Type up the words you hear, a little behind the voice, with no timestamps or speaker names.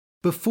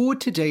Before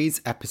today's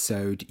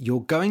episode,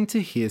 you're going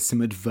to hear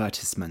some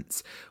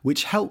advertisements,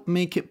 which help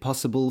make it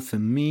possible for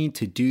me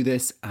to do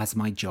this as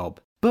my job.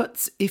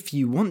 But if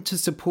you want to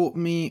support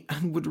me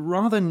and would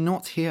rather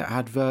not hear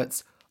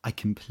adverts, I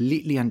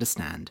completely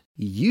understand.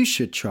 You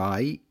should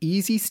try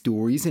Easy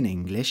Stories in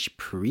English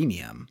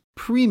Premium.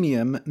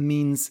 Premium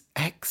means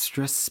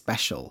extra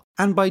special.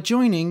 And by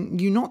joining,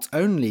 you not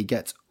only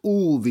get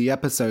all the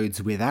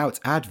episodes without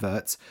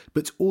adverts,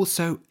 but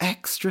also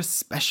extra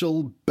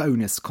special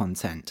bonus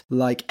content,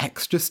 like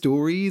extra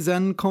stories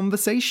and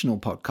conversational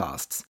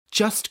podcasts.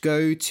 Just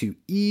go to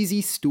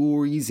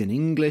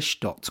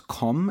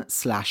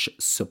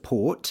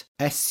easystoriesinenglish.com/support,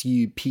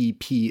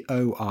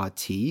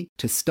 SUPPORT,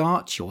 to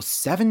start your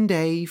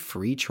 7-day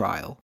free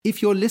trial.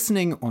 If you're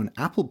listening on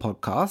Apple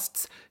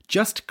Podcasts,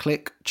 just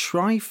click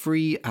Try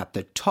Free at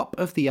the top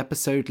of the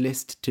episode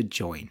list to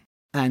join.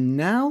 And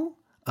now,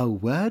 a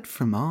word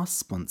from our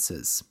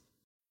sponsors.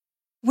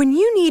 When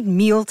you need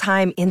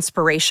mealtime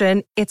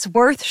inspiration, it's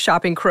worth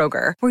shopping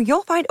Kroger, where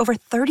you'll find over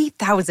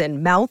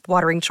 30,000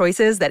 mouth-watering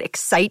choices that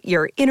excite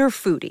your inner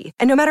foodie.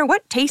 And no matter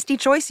what tasty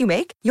choice you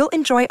make, you'll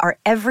enjoy our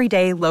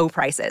everyday low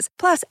prices,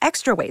 plus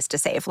extra ways to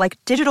save, like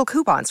digital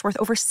coupons worth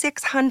over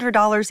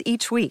 $600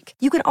 each week.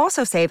 You can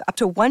also save up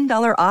to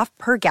 $1 off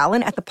per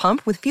gallon at the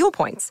pump with fuel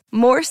points.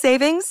 More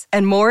savings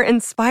and more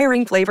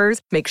inspiring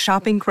flavors make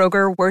shopping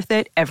Kroger worth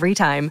it every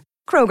time.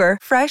 Kroger,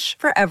 fresh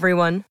for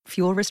everyone.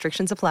 Fuel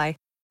restrictions apply.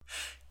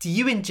 Do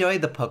you enjoy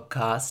the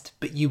podcast,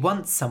 but you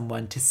want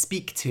someone to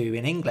speak to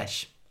in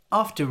English?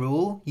 After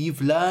all,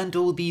 you've learned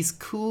all these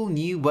cool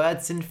new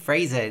words and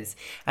phrases,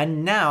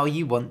 and now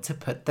you want to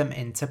put them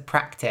into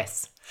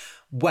practice.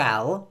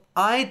 Well,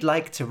 I'd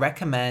like to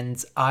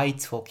recommend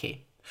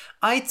italki.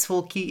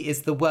 italki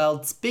is the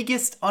world's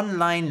biggest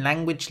online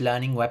language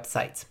learning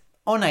website.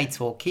 On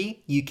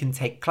italki, you can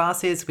take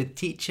classes with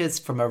teachers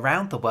from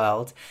around the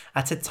world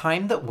at a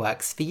time that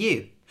works for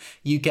you.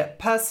 You get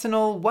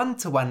personal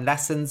one-to-one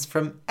lessons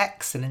from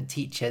excellent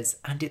teachers,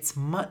 and it's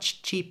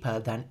much cheaper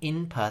than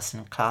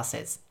in-person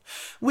classes.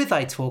 With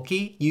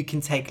italki, you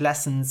can take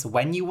lessons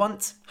when you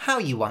want, how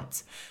you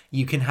want.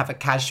 You can have a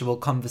casual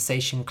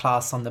conversation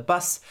class on the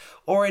bus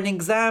or an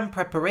exam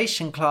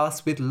preparation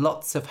class with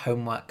lots of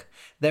homework.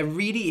 There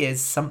really is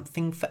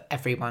something for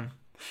everyone.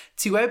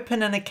 To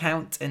open an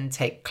account and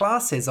take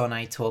classes on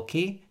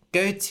italki,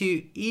 go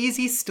to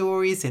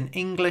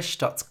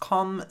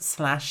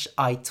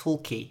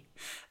easystoriesinenglish.com/italki.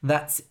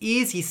 That's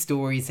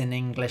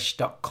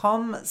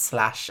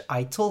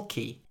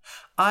easystoriesinenglish.com/italki.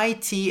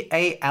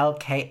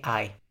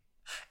 ITALKI.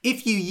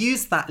 If you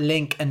use that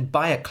link and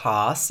buy a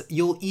class,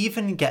 you'll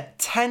even get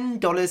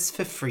 $10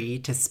 for free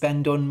to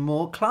spend on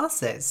more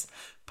classes.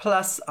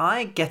 Plus,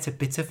 I get a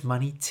bit of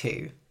money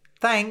too.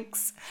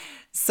 Thanks!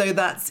 So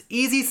that's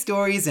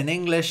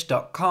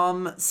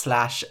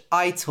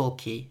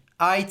easystoriesinenglish.com/italki.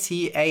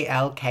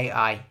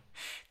 ITALKI.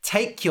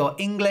 Take your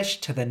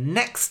English to the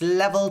next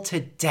level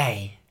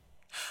today.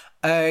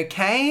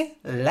 Okay,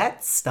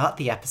 let's start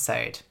the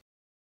episode.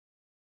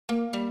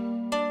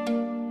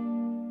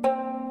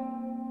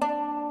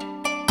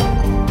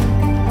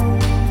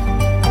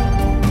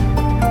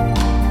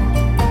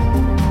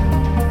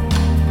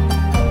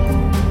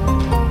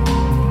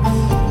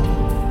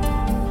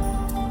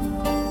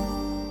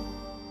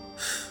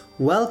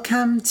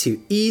 Welcome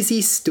to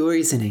Easy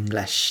Stories in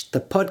English, the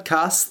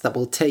podcast that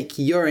will take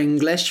your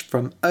English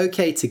from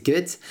okay to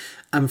good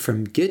and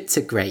from good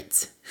to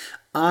great.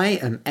 I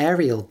am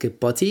Ariel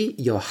Goodbody,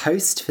 your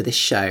host for this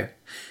show.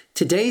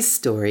 Today's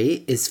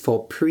story is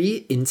for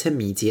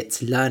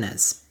pre-intermediate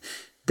learners.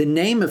 The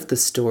name of the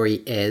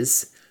story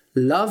is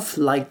Love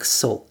Like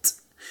Salt.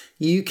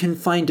 You can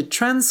find a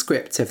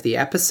transcript of the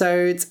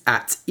episode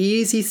at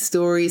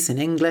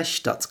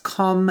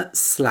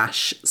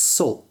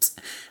easystoriesinenglish.com/salt.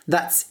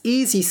 That's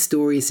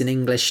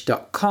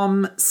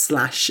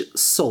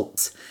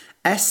easystoriesinenglish.com/salt.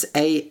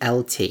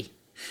 SALT.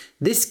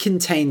 This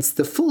contains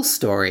the full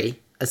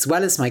story as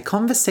well as my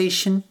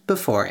conversation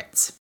before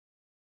it.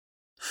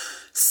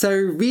 So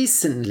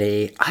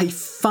recently, I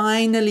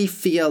finally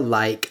feel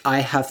like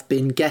I have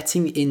been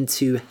getting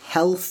into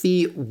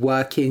healthy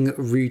working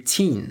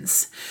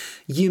routines.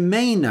 You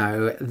may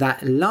know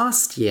that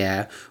last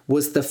year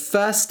was the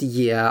first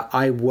year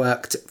I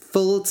worked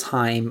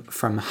full-time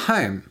from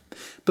home.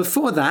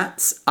 Before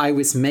that, I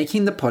was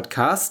making the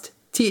podcast,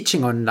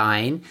 teaching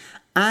online,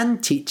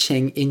 and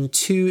teaching in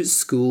 2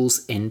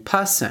 schools in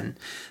person.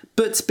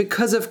 But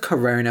because of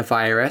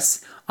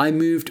coronavirus, I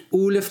moved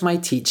all of my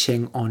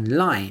teaching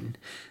online.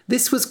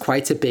 This was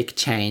quite a big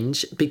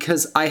change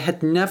because I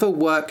had never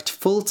worked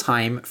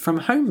full-time from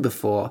home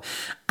before.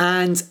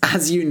 And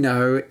as you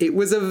know, it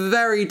was a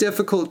very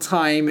difficult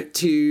time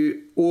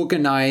to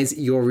organize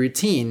your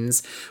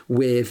routines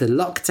with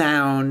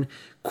lockdown,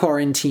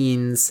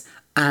 quarantines,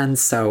 and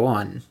so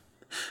on.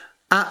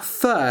 At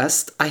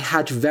first, I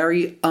had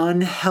very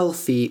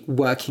unhealthy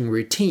working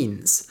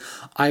routines.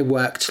 I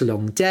worked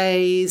long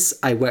days,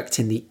 I worked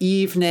in the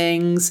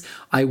evenings,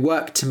 I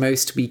worked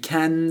most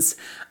weekends,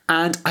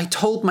 and I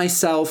told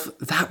myself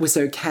that was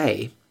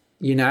okay.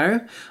 You know,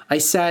 I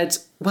said,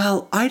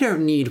 well, I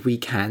don't need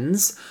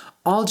weekends.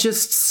 I'll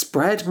just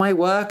spread my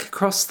work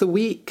across the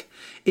week.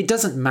 It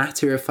doesn't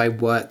matter if I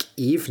work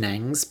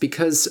evenings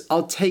because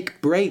I'll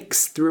take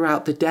breaks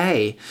throughout the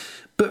day.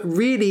 But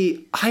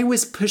really, I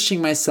was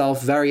pushing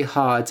myself very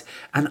hard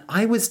and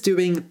I was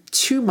doing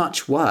too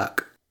much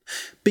work.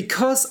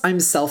 Because I'm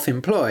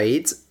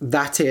self-employed,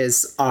 that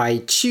is,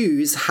 I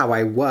choose how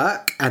I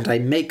work and I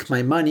make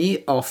my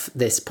money off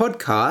this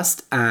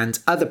podcast and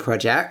other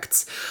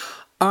projects,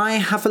 I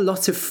have a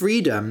lot of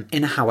freedom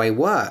in how I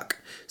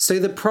work. So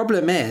the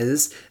problem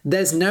is,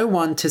 there's no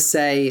one to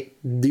say,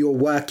 your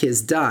work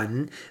is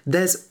done.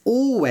 There's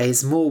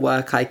always more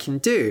work I can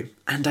do.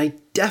 And I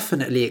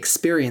definitely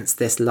experienced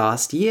this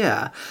last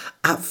year.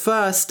 At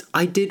first,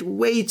 I did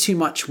way too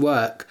much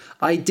work.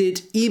 I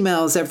did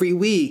emails every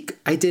week.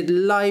 I did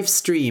live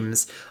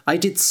streams. I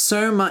did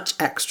so much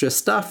extra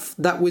stuff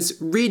that was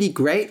really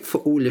great for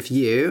all of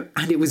you.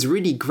 And it was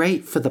really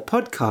great for the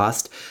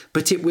podcast,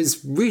 but it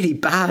was really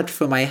bad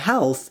for my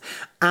health.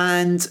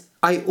 And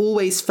I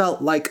always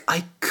felt like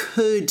I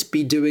could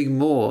be doing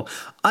more.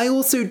 I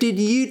also did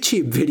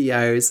YouTube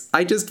videos.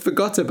 I just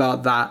forgot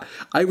about that.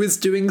 I was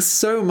doing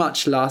so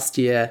much last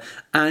year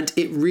and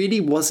it really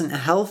wasn't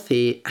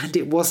healthy and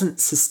it wasn't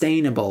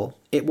sustainable.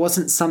 It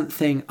wasn't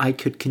something I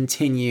could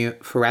continue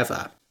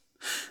forever.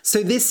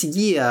 So this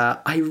year,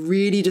 I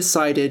really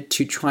decided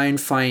to try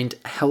and find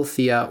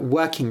healthier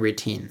working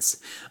routines.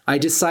 I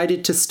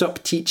decided to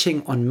stop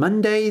teaching on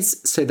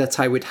Mondays so that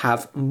I would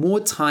have more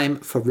time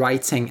for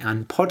writing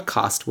and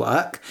podcast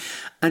work.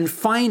 And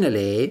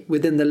finally,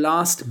 within the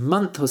last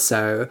month or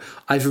so,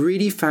 I've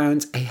really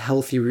found a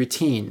healthy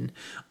routine.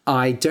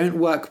 I don't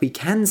work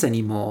weekends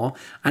anymore,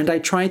 and I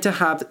try to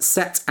have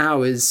set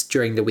hours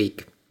during the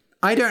week.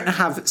 I don't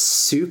have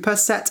super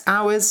set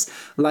hours,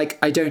 like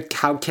I don't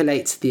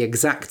calculate the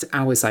exact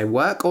hours I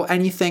work or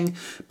anything,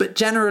 but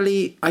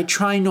generally I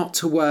try not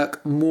to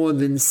work more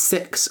than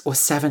 6 or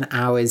 7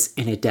 hours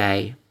in a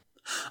day.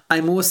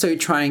 I'm also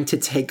trying to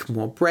take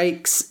more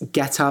breaks,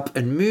 get up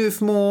and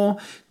move more,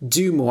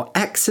 do more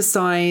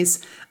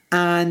exercise,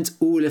 and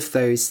all of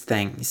those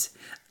things.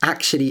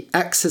 Actually,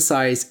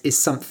 exercise is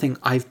something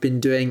I've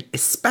been doing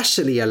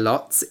especially a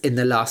lot in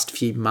the last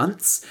few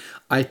months.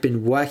 I've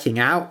been working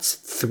out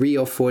 3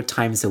 or 4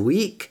 times a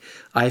week.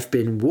 I've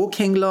been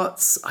walking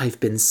lots. I've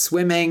been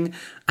swimming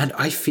and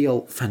I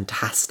feel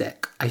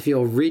fantastic. I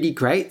feel really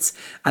great.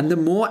 And the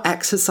more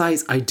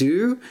exercise I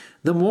do,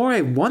 the more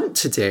I want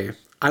to do.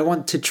 I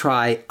want to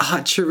try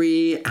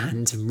archery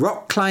and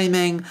rock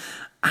climbing.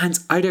 And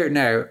I don't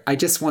know, I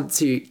just want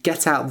to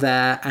get out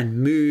there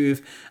and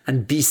move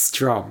and be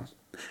strong.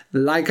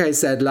 Like I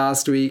said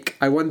last week,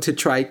 I want to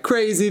try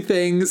crazy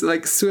things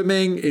like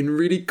swimming in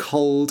really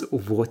cold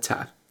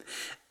water.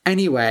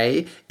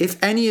 Anyway,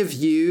 if any of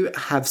you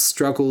have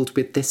struggled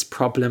with this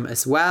problem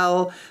as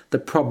well, the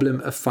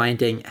problem of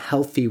finding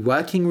healthy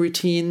working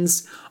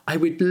routines, I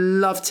would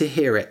love to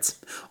hear it.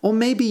 Or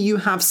maybe you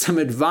have some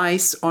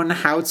advice on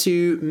how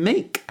to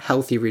make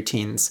healthy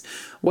routines.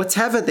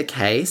 Whatever the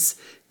case,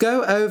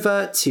 go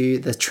over to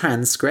the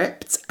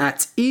transcript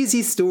at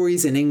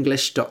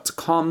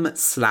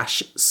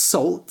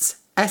easystoriesinenglish.com/salt,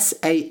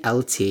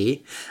 SALT,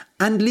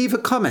 and leave a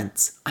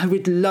comment. I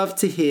would love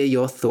to hear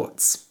your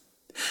thoughts.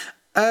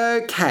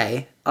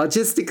 Okay, I'll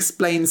just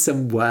explain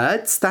some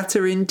words that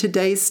are in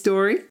today's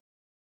story.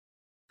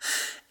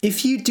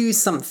 If you do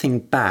something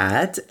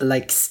bad,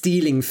 like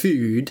stealing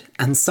food,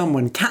 and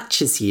someone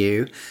catches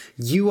you,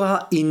 you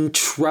are in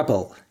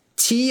trouble.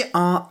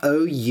 TROUBLE.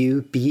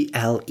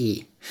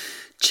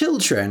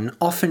 Children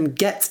often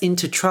get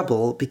into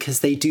trouble because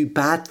they do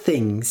bad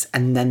things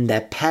and then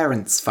their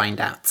parents find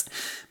out.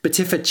 But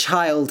if a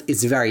child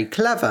is very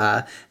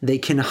clever, they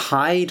can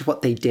hide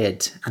what they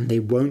did and they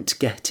won't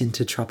get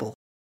into trouble.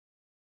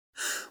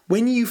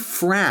 When you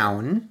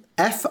frown,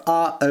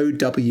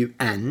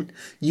 FROWN,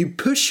 you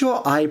push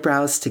your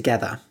eyebrows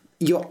together.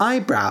 Your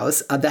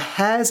eyebrows are the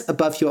hairs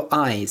above your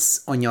eyes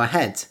on your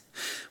head.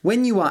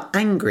 When you are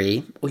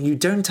angry or you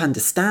don't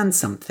understand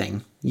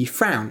something, you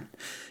frown.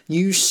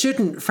 You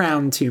shouldn't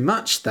frown too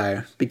much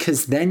though,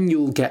 because then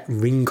you'll get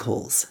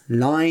wrinkles,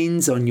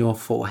 lines on your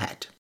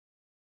forehead.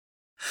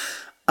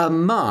 A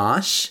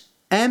marsh,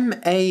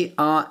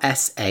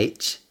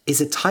 MARSH,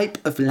 is a type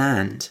of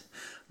land.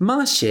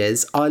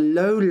 Marshes are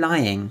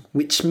low-lying,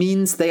 which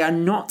means they are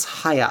not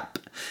high up.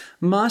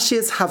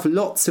 Marshes have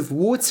lots of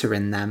water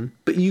in them,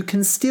 but you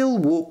can still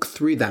walk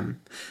through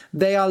them.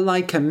 They are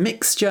like a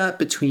mixture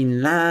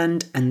between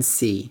land and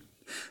sea.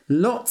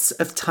 Lots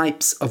of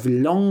types of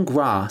long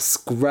grass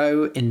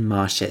grow in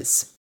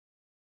marshes.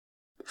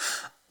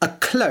 A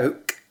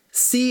cloak,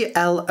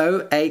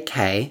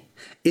 CLOAK,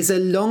 is a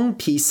long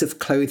piece of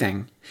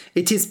clothing.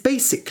 It is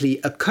basically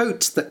a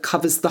coat that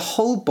covers the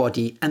whole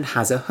body and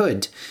has a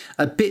hood,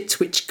 a bit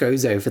which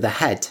goes over the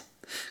head.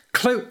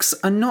 Cloaks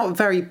are not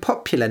very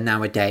popular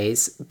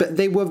nowadays, but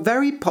they were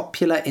very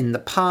popular in the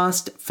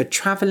past for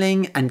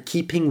travelling and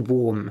keeping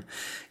warm.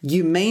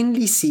 You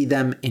mainly see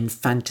them in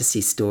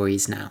fantasy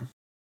stories now.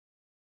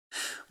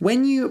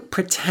 When you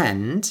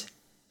pretend,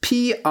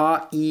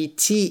 pretend.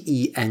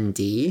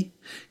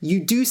 You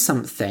do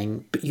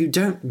something, but you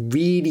don't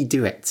really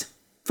do it.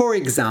 For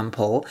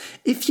example,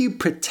 if you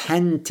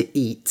pretend to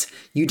eat,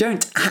 you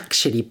don't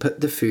actually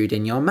put the food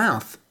in your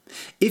mouth.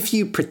 If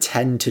you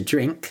pretend to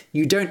drink,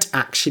 you don't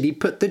actually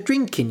put the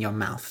drink in your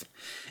mouth.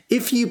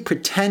 If you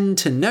pretend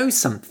to know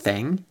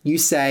something, you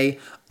say,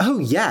 "Oh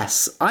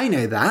yes, I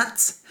know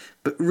that,"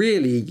 but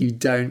really you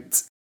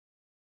don't.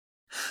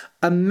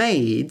 A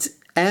maid,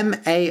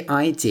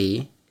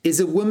 M-A-I-D, is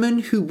a woman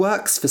who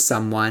works for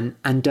someone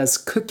and does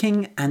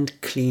cooking and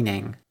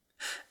cleaning.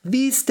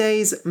 These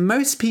days,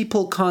 most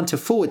people can't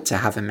afford to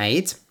have a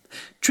maid.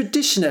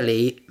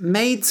 Traditionally,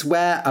 maids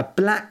wear a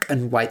black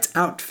and white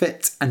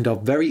outfit and are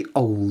very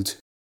old.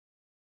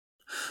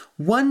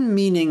 One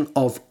meaning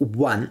of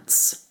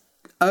once,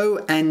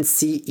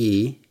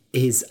 O-N-C-E,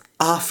 is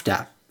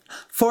after.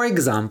 For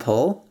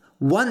example,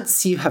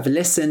 once you have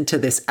listened to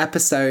this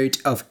episode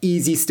of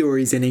Easy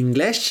Stories in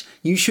English,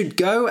 you should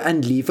go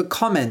and leave a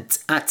comment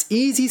at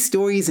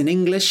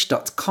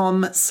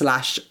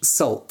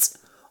easystoriesinenglish.com/salt.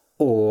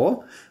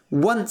 Or,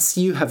 once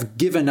you have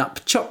given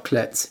up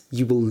chocolate,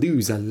 you will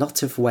lose a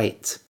lot of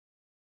weight.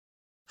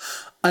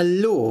 A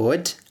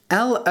lord,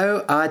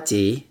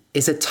 L-O-R-D,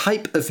 is a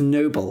type of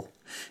noble.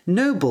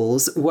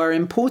 Nobles were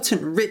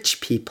important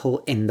rich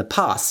people in the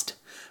past.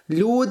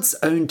 Lords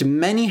owned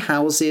many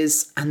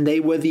houses and they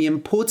were the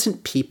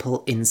important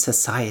people in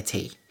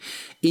society.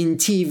 In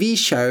TV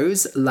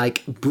shows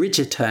like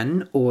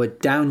Bridgerton or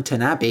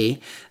Downton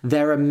Abbey,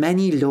 there are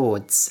many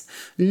lords.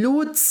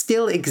 Lords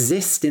still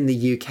exist in the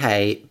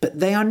UK, but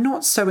they are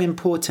not so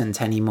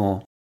important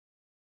anymore.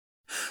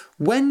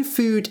 When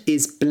food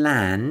is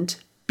bland,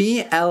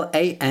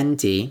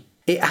 B-L-A-N-D,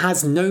 it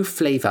has no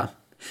flavour.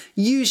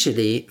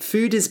 Usually,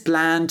 food is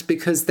bland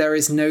because there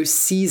is no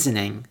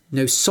seasoning,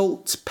 no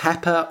salt,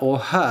 pepper,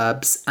 or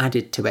herbs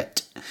added to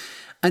it.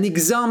 An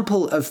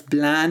example of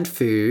bland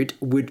food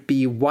would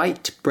be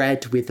white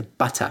bread with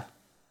butter.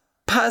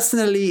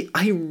 Personally,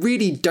 I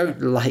really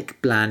don't like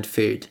bland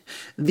food.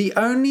 The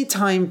only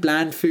time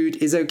bland food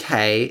is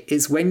okay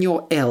is when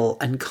you're ill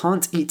and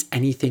can't eat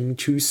anything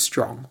too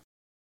strong.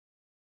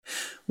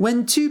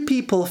 When two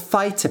people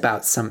fight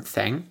about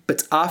something,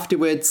 but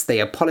afterwards they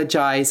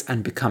apologise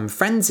and become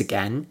friends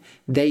again,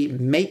 they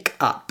make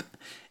up.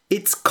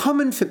 It's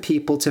common for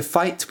people to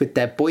fight with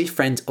their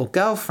boyfriend or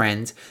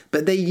girlfriend,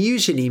 but they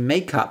usually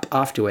make up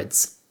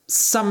afterwards.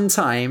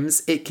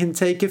 Sometimes it can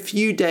take a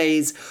few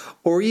days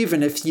or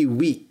even a few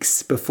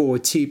weeks before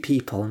two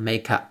people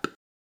make up.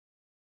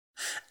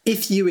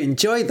 If you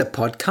enjoy the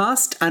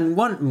podcast and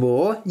want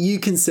more, you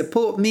can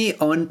support me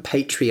on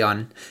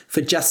Patreon. For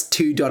just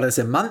 $2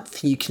 a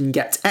month, you can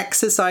get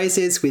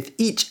exercises with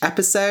each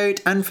episode,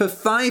 and for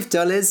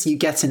 $5, you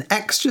get an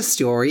extra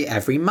story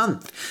every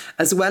month,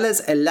 as well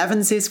as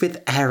 11s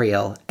with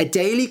Ariel, a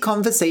daily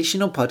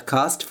conversational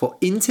podcast for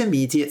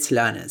intermediate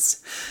learners.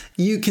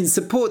 You can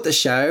support the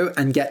show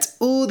and get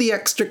all the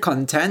extra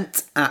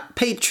content at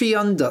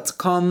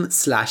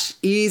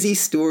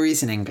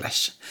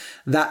patreon.com/easystoriesinenglish.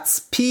 That's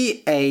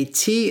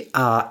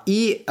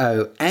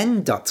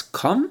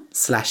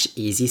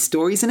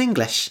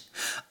patreon.com/easystoriesinenglish.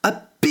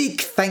 A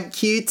big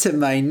thank you to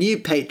my new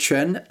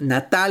patron,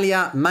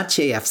 Natalia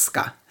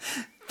Maciejewska.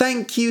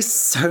 Thank you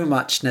so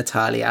much,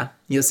 Natalia.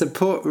 Your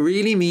support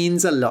really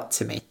means a lot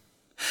to me.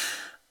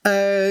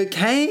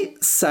 Okay,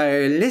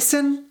 so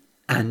listen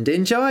and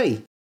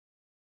enjoy.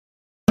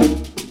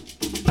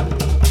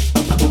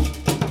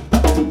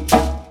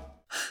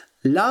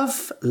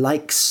 Love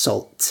like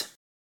salt.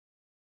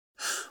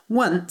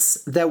 Once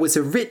there was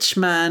a rich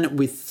man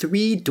with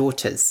 3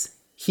 daughters.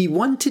 He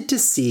wanted to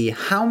see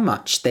how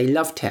much they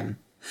loved him.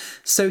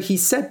 So he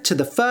said to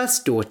the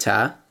first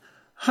daughter,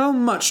 "How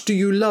much do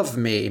you love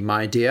me,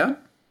 my dear?"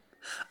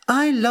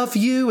 "I love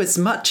you as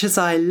much as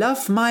I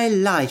love my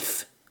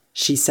life,"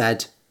 she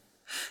said.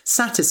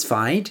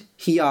 Satisfied,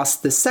 he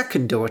asked the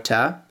second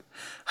daughter,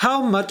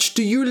 "How much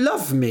do you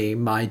love me,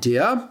 my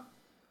dear?"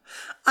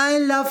 "I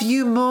love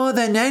you more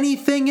than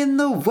anything in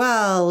the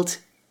world,"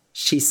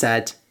 she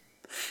said.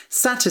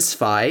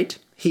 Satisfied,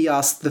 he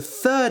asked the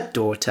third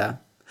daughter,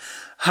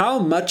 "How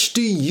much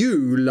do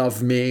you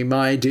love me,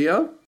 my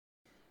dear?"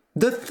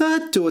 The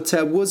third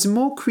daughter was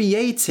more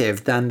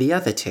creative than the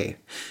other two.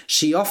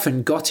 She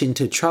often got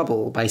into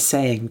trouble by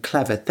saying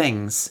clever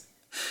things.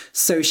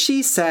 So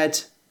she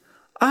said,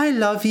 "I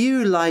love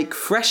you like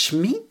fresh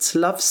meat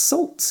loves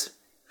salt."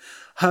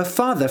 Her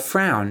father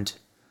frowned.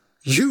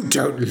 "You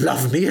don't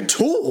love me at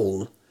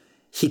all,"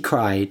 he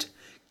cried.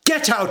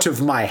 "Get out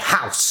of my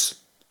house."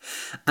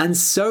 And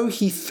so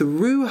he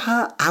threw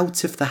her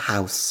out of the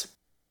house.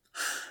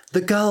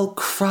 The girl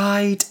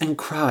cried and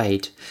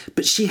cried,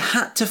 but she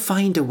had to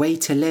find a way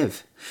to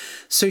live.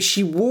 So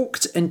she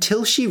walked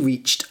until she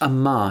reached a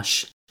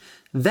marsh.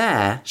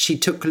 There she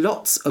took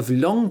lots of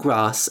long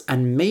grass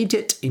and made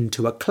it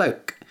into a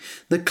cloak.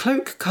 The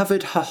cloak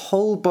covered her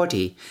whole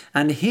body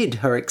and hid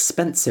her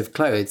expensive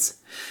clothes.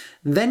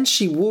 Then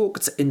she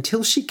walked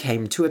until she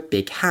came to a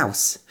big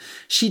house.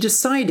 She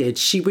decided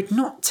she would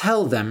not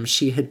tell them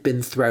she had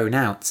been thrown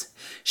out.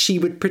 She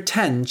would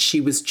pretend she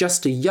was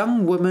just a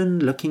young woman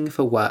looking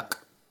for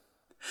work.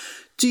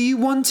 "Do you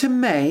want a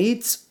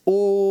maid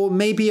or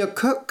maybe a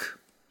cook?"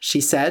 she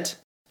said.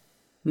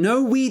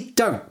 "No, we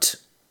don't,"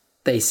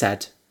 they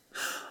said.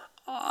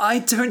 "I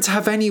don't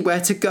have anywhere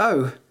to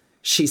go,"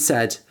 she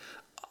said.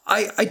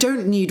 I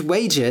don't need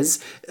wages,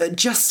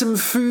 just some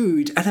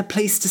food and a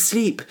place to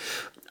sleep.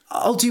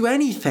 I'll do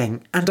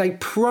anything, and I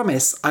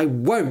promise I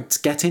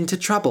won't get into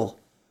trouble."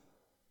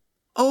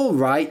 "All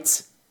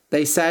right,"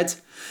 they said.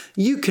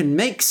 "You can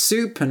make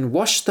soup and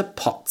wash the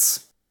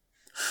pots."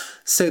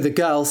 So the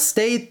girl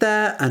stayed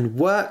there and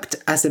worked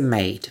as a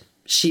maid.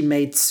 She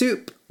made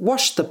soup,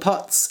 washed the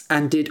pots,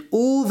 and did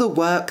all the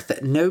work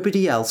that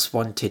nobody else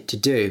wanted to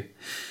do.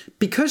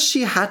 Because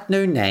she had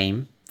no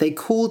name, they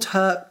called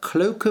her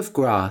Cloak of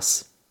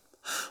Grass.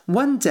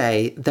 One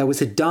day there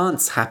was a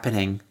dance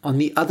happening on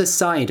the other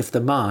side of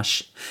the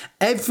marsh.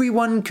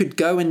 Everyone could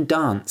go and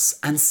dance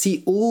and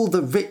see all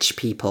the rich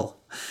people.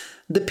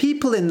 The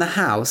people in the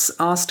house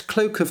asked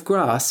Cloak of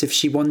Grass if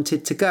she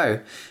wanted to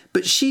go,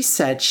 but she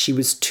said she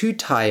was too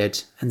tired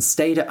and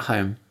stayed at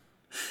home.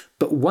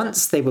 But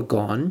once they were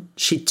gone,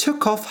 she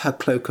took off her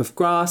cloak of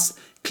grass,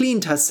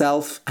 cleaned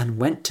herself, and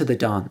went to the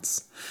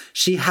dance.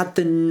 She had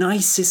the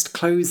nicest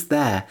clothes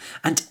there,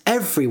 and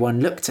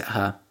everyone looked at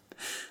her.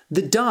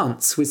 The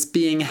dance was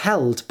being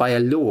held by a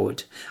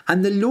lord,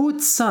 and the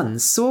lord's son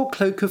saw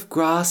Cloak of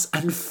Grass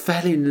and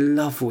fell in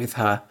love with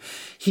her.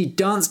 He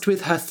danced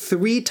with her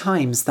 3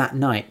 times that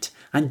night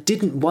and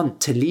didn't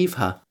want to leave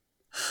her.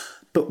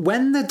 But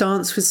when the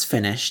dance was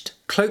finished,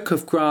 Cloak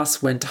of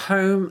Grass went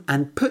home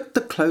and put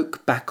the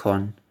cloak back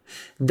on.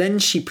 Then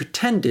she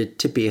pretended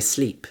to be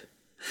asleep.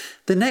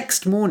 The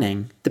next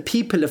morning, the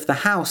people of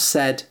the house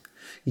said,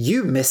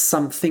 "You missed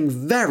something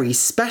very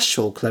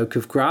special, Cloak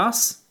of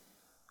Grass."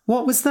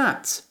 "What was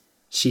that?"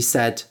 she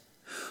said.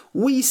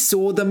 "We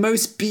saw the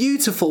most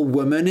beautiful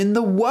woman in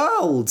the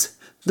world.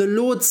 The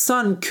Lord's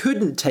son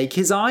couldn't take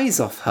his eyes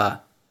off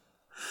her."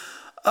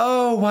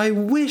 "Oh, I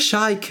wish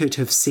I could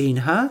have seen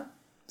her,"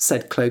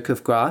 said Cloak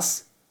of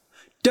Grass.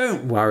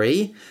 "Don't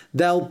worry,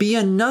 there'll be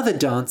another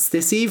dance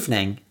this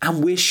evening,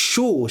 and we're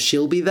sure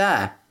she'll be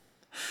there."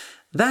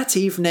 That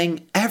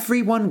evening,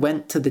 everyone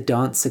went to the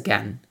dance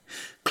again.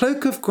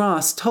 Cloak of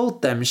Grass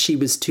told them she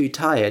was too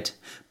tired,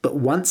 but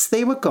once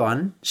they were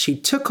gone, she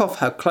took off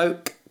her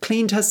cloak,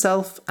 cleaned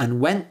herself, and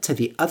went to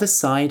the other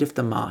side of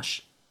the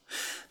marsh.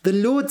 The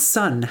Lord's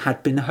son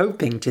had been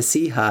hoping to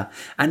see her,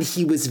 and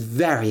he was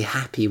very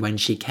happy when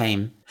she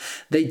came.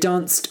 They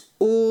danced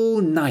all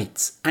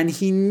night, and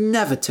he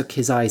never took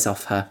his eyes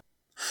off her.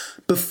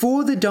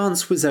 Before the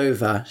dance was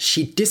over,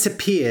 she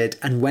disappeared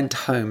and went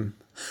home.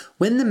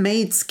 When the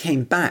maids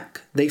came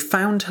back, they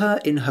found her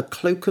in her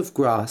cloak of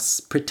grass,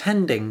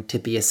 pretending to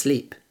be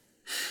asleep.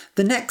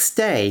 The next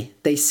day,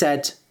 they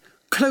said,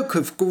 "Cloak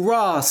of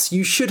Grass,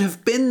 you should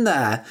have been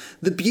there.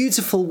 The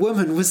beautiful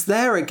woman was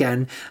there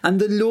again, and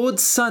the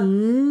Lord's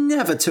son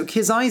never took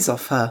his eyes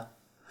off her."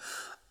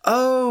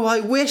 "Oh, I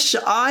wish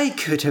I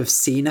could have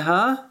seen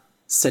her,"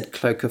 said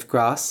Cloak of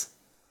Grass.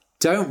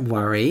 "Don't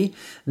worry,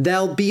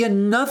 there'll be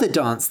another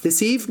dance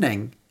this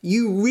evening.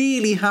 You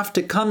really have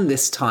to come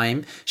this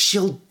time.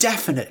 She'll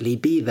definitely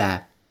be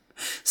there."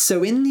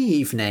 So in the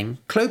evening,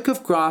 Cloak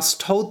of Grass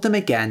told them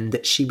again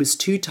that she was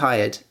too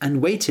tired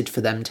and waited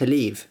for them to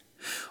leave.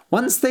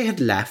 Once they had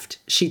left,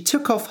 she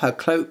took off her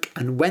cloak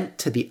and went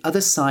to the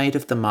other side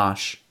of the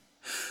marsh.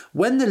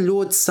 When the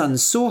Lord's son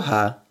saw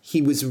her,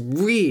 he was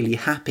really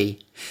happy.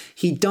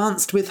 He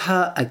danced with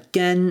her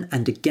again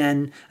and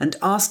again and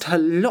asked her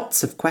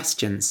lots of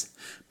questions,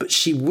 but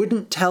she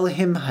wouldn't tell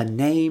him her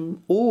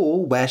name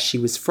or where she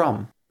was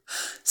from.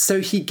 So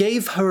he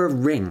gave her a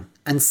ring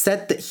and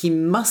said that he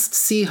must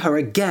see her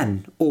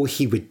again or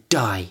he would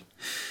die.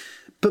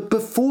 But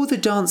before the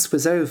dance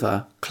was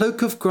over,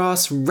 Cloak of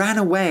Grass ran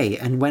away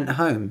and went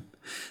home.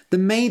 The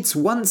maids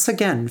once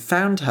again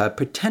found her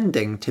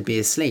pretending to be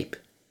asleep.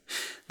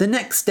 The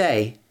next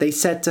day, they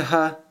said to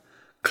her,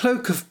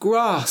 "Cloak of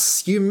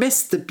Grass, you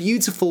missed the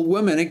beautiful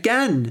woman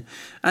again,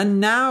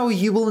 and now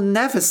you will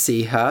never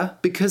see her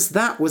because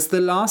that was the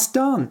last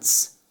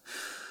dance."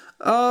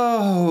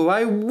 "Oh,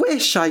 I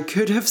wish I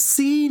could have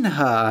seen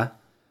her,"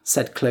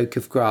 said Cloak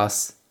of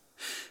Grass.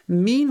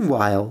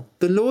 Meanwhile,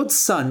 the Lord's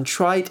son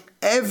tried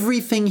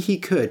everything he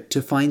could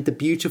to find the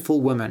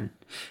beautiful woman.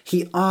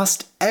 He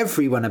asked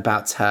everyone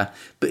about her,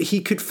 but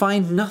he could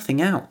find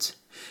nothing out.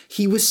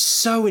 He was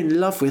so in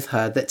love with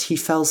her that he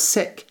fell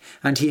sick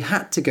and he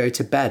had to go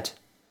to bed.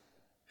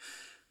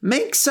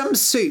 "Make some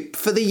soup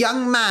for the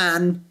young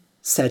man,"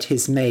 said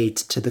his maid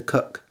to the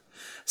cook.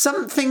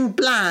 "Something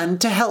bland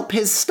to help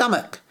his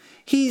stomach.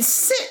 He's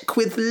sick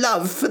with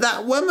love for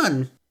that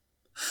woman."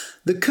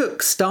 The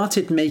cook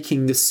started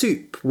making the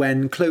soup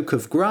when Cloak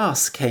of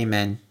Grass came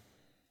in.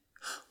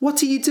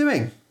 "What are you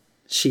doing?"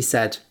 she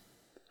said.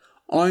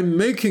 "I'm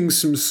making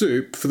some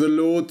soup for the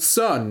Lord's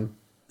son,"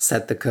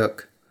 said the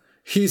cook.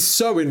 "He's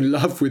so in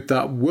love with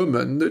that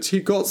woman that he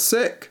got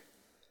sick."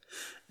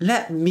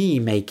 "Let me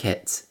make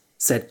it,"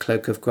 said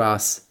Cloak of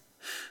Grass.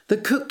 The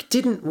cook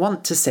didn't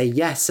want to say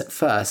yes at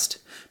first,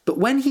 but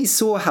when he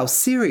saw how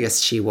serious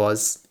she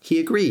was, he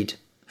agreed.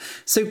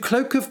 So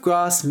Cloak of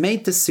Grass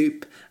made the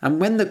soup,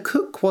 and when the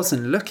cook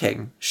wasn't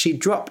looking, she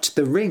dropped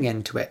the ring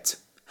into it.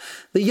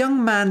 The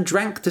young man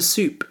drank the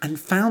soup and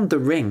found the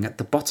ring at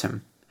the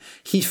bottom.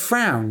 He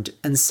frowned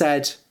and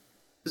said,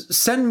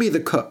 "Send me the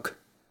cook."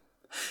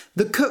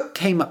 The cook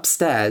came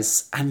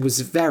upstairs and was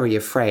very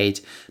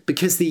afraid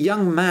because the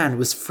young man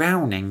was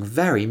frowning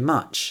very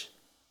much.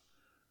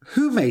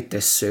 "Who made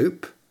this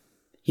soup?"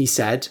 he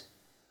said.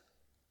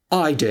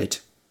 "I did,"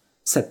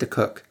 said the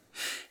cook.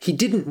 He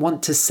didn't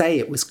want to say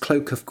it was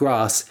Cloak of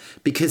Grass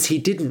because he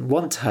didn't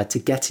want her to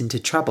get into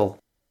trouble.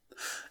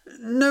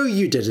 "No,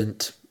 you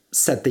didn't,"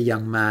 said the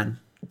young man.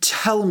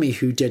 "Tell me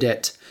who did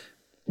it.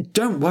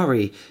 Don't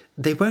worry,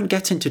 they won't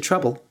get into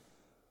trouble."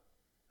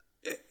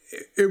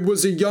 "It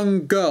was a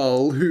young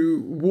girl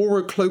who wore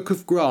a cloak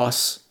of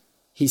grass,"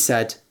 he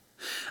said.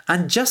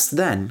 And just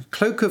then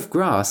Cloak of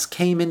Grass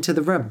came into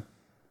the room.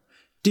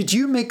 "Did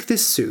you make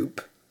this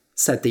soup?"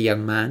 said the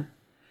young man.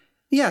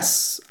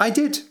 "Yes, I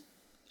did,"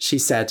 she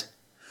said.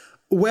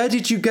 "Where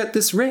did you get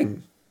this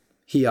ring?"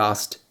 he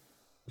asked.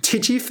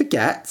 "Did you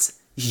forget?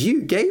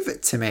 You gave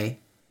it to me."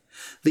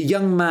 The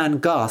young man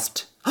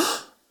gasped.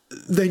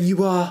 "Then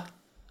you are—"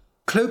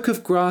 Cloak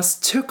of Grass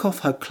took off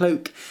her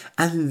cloak,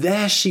 and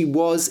there she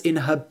was in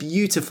her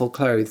beautiful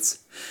clothes.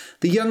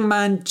 The young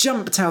man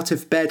jumped out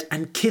of bed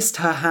and kissed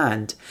her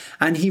hand,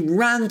 and he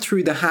ran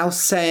through the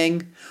house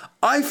saying,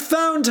 "I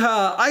found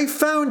her! I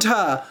found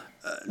her!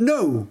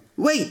 No,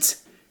 wait!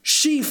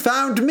 She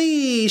found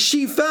me!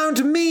 She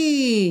found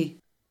me!"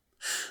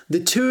 The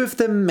two of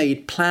them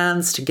made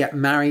plans to get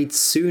married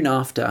soon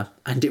after,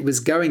 and it was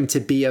going to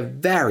be a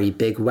very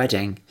big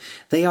wedding.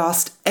 They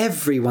asked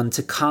everyone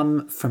to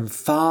come from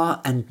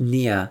far and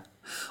near.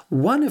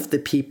 One of the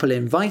people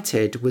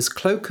invited was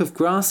Cloak of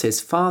Grass's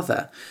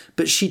father,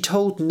 but she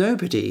told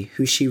nobody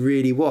who she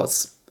really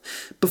was.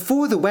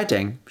 Before the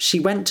wedding, she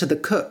went to the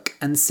cook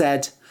and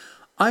said,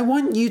 "I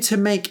want you to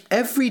make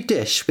every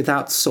dish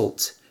without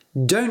salt.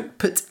 Don't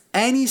put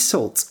any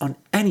salt on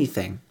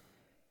anything."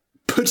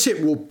 "But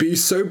it will be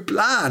so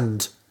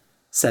bland,"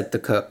 said the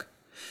cook.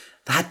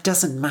 "That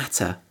doesn't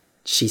matter,"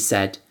 she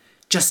said.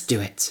 "Just do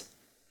it."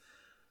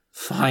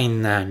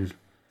 "Fine then,"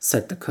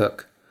 said the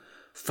cook.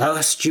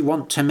 "First you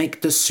want to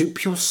make the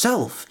soup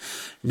yourself.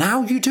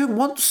 Now you don't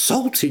want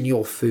salt in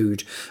your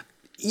food.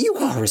 You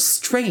are a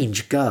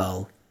strange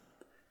girl."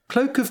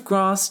 Cloak of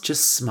Grass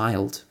just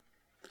smiled.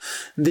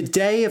 The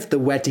day of the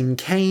wedding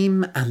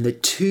came and the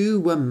two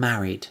were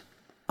married.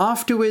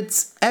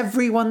 Afterwards,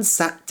 everyone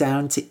sat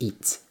down to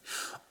eat.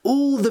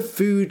 All the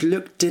food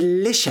looked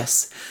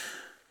delicious,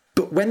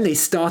 but when they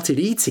started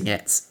eating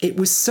it, it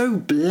was so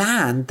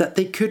bland that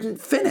they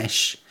couldn't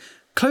finish.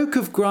 Cloak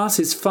of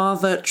Grass's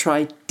father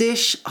tried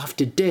dish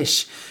after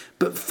dish,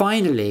 but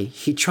finally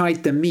he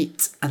tried the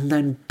meat and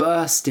then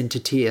burst into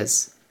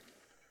tears.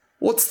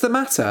 "What's the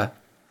matter?"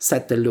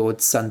 said the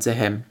Lord's son to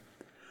him.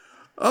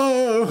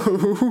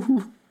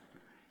 "Oh,"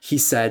 he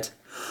said,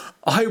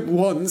 "I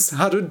once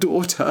had a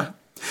daughter,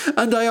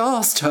 and I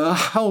asked her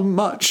how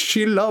much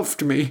she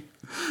loved me.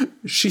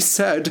 She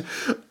said,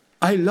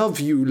 'I love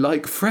you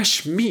like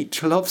fresh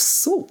meat loves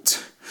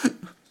salt.'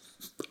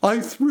 I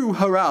threw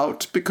her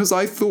out because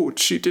I thought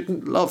she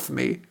didn't love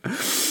me.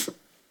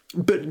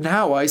 But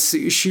now I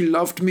see she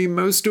loved me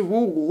most of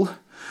all,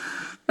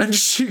 and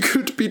she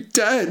could be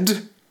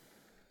dead."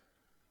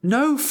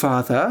 "No,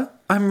 father,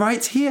 I'm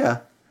right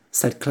here,"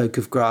 said Cloak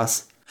of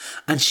Grass,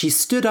 and she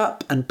stood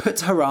up and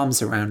put her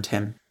arms around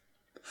him.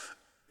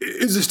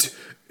 Is it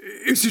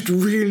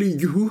really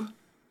you?"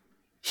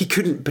 He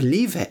couldn't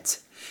believe it.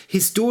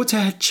 His daughter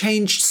had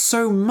changed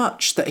so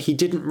much that he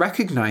didn't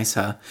recognize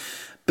her,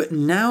 but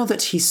now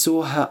that he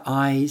saw her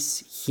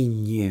eyes, he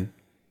knew.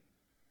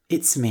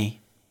 "It's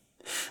me."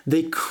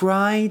 They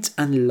cried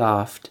and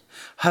laughed.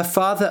 Her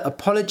father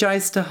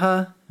apologized to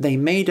her, they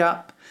made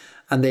up,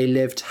 and they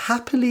lived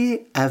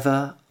happily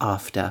ever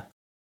after.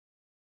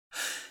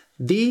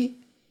 The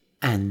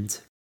end.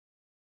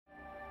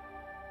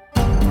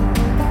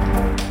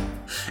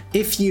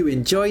 If you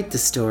enjoyed the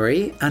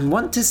story and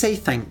want to say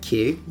thank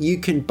you, you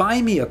can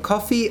buy me a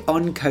coffee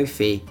on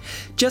Ko-fi.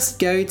 Just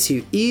go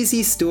to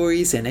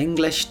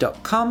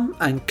easystoriesinenglish.com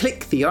and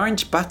click the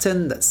orange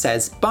button that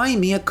says Buy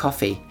Me a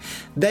Coffee.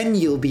 Then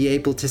you'll be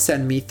able to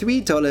send me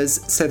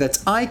 $3 so that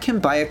I can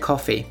buy a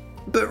coffee.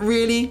 But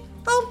really,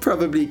 I'll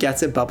probably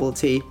get a bubble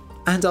tea,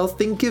 and I'll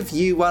think of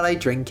you while I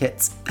drink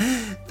it.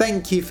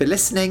 Thank you for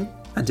listening,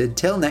 and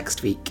until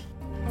next week.